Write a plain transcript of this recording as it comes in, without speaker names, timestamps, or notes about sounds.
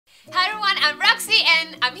Roxy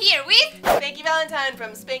and I'm here with Spankie Valentine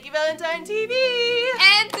from SPANKIEVALENTINETV.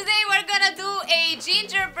 and today we're gonna do a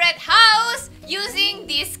gingerbread house using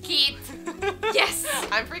this kit. Yes!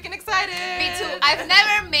 I'm freaking excited. Me too. I've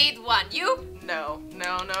never made one. You? No.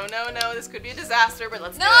 This could be a disaster, but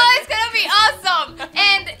let's do No, it. it's gonna be awesome!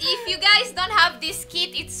 And if you guys don't have this kit,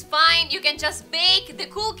 it's fine. You can just bake the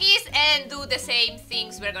cookies and do the same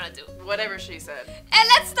things we're gonna do. Whatever she said. And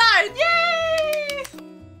let's start! Yay!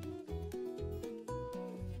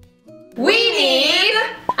 We need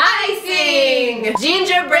icing,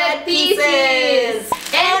 gingerbread pieces,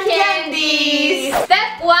 and candies.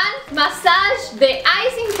 Step 1, massage the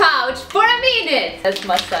icing pouch for a minute. Let's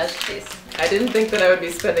massage this. I didn't think that I would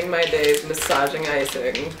be spending my days massaging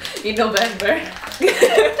icing. In November.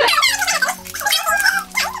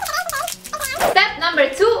 Step number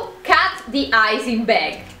 2, cut the icing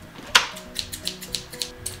bag.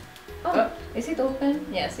 Oh, is it open?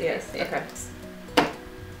 Yes, yes. Okay.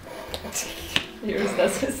 Yours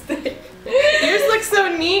doesn't stay. Yours looks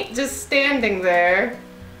so neat just standing there.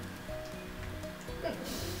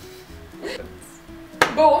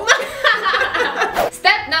 Boom!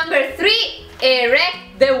 Step number 3, erect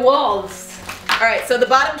the walls. Alright, so the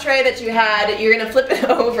bottom tray that you had, you're gonna flip it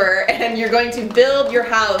over and you're going to build your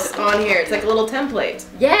house on here. It's like a little template.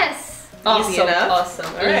 Yes! Easy enough? Awesome,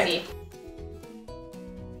 All right. easy.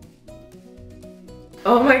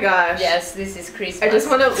 Oh my gosh. Yes, this is Christmas. I just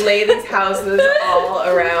want to lay these houses all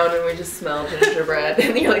around and we just smell gingerbread.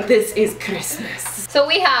 And you're like, this is Christmas. So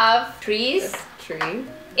we have trees, Tree.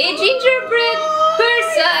 a gingerbread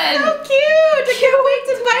person. So cute! I can't wait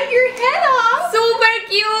to bite your head off! Super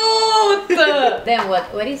cute! Then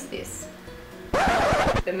what is this?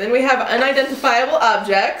 And then we have unidentifiable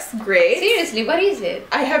objects. Great. Seriously, what is it?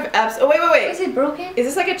 I have oh wait. Is it broken? Is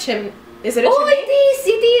this like a chimney? Is it a Oh, chimney?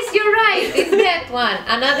 it is, you're right. It's that one.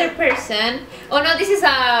 Another person. Oh no, this is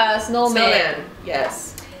a snowman.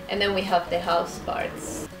 Yes. And then we have the house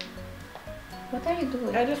parts. What are you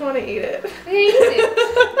doing? I just want to eat it. Eat it.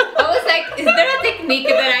 I was like, is there a technique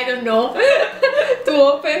that I don't know to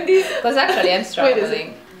open this? Because actually I'm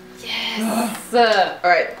struggling. Yes!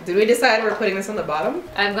 Alright, did we decide we're putting this on the bottom?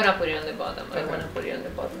 I'm gonna put it on the bottom. I Okay. wanna put it on the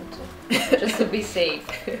bottom too. Just to be safe.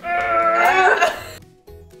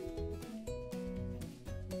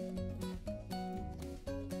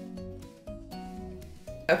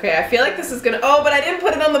 Okay, I feel like this is gonna. Oh, but I didn't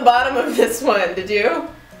put it on the bottom of this one. Did you?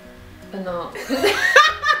 No.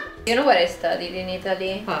 You know what I studied in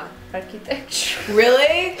Italy? Huh. Architecture.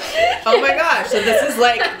 Really? Oh my gosh! So this is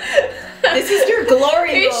like, this is your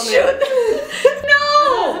glory It moment.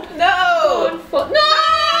 No! No.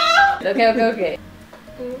 No! Okay.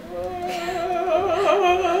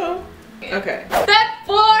 Okay. Step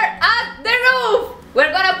 4, at the roof!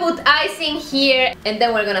 We're gonna put icing here and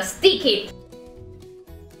then we're gonna stick it.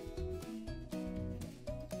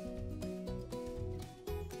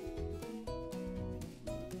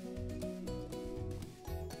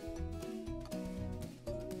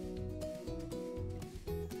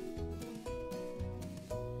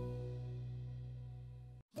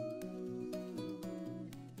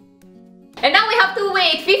 And now we have to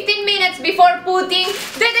wait 15 minutes before putting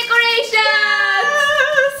the decorations!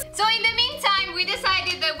 So in the meantime, we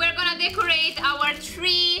decided that we're gonna decorate our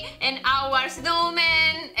tree and our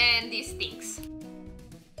snowman and these things.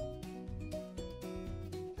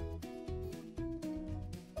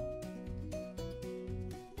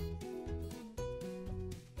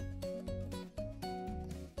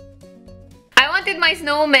 I wanted my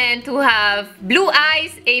snowman to have blue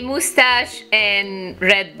eyes, a mustache, and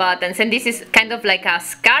red buttons. And this is kind of like a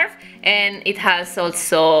scarf, and it has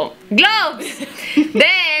also gloves.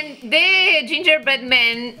 Then the gingerbread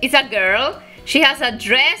man is a girl. She has a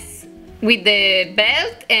dress with the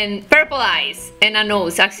belt and purple eyes and a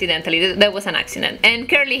nose accidentally. That was an accident. And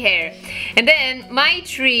curly hair. And then my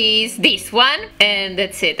tree is this one, and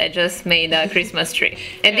that's it. I just made a Christmas tree.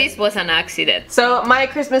 And this was an accident. So my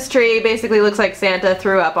Christmas tree basically looks like Santa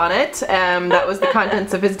threw up on it. That was the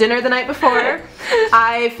contents of his dinner the night before.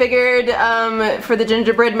 I figured for the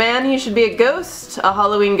gingerbread man he should be a ghost. A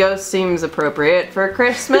Halloween ghost seems appropriate for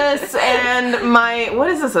Christmas. And my, what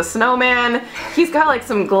is this, a snowman? He's got like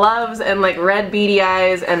some gloves and like red beady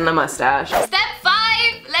eyes and a mustache. Step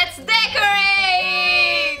 5, let's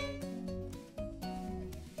decorate!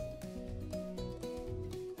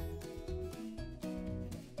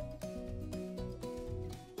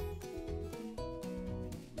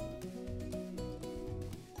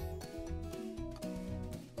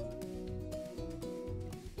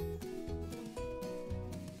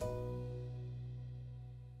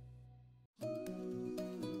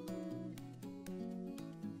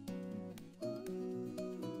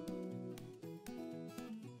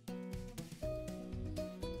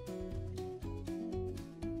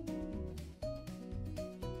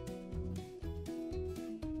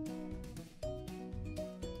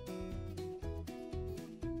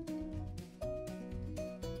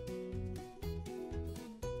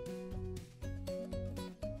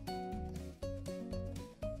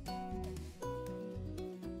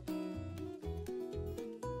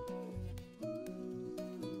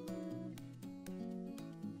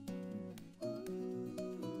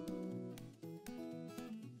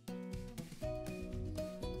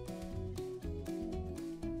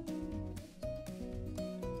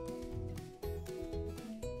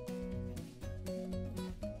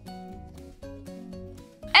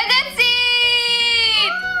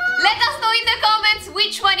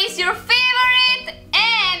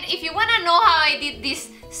 with this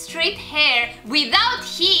straight hair without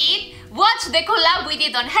heat, watch the collab we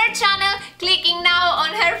did on her channel, clicking now on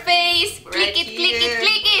her face. Click it, click it,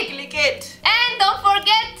 click it. Click it. And don't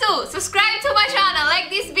forget to subscribe to my channel, like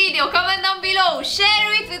this video, comment down below,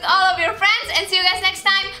 share it with all of your friends, and see you guys next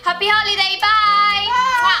time. Happy holiday, bye!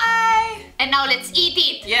 Bye! And now let's eat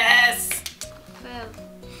it! Yes! Well.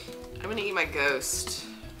 I'm gonna eat my ghost.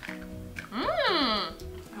 Mmm!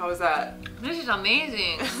 How was that? This is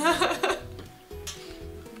amazing!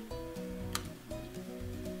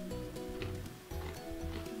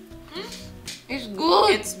 It's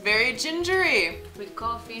good! It's very gingery. With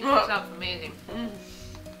coffee, it's amazing.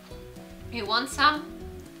 You want some?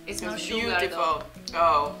 It's not sugar beautiful. Though.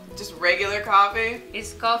 Oh, just regular coffee?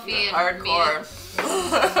 It's coffee and hardcore.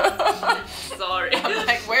 Sorry. I'm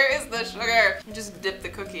like, where is the sugar? You just dip the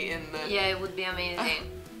cookie in the... Yeah, it would be amazing.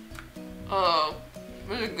 Oh,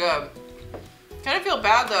 this is good. Kind of feel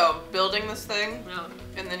bad though, building this thing. Yeah.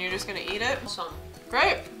 And then you're just gonna eat it? Awesome.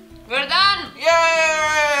 Great. We're done! Yay!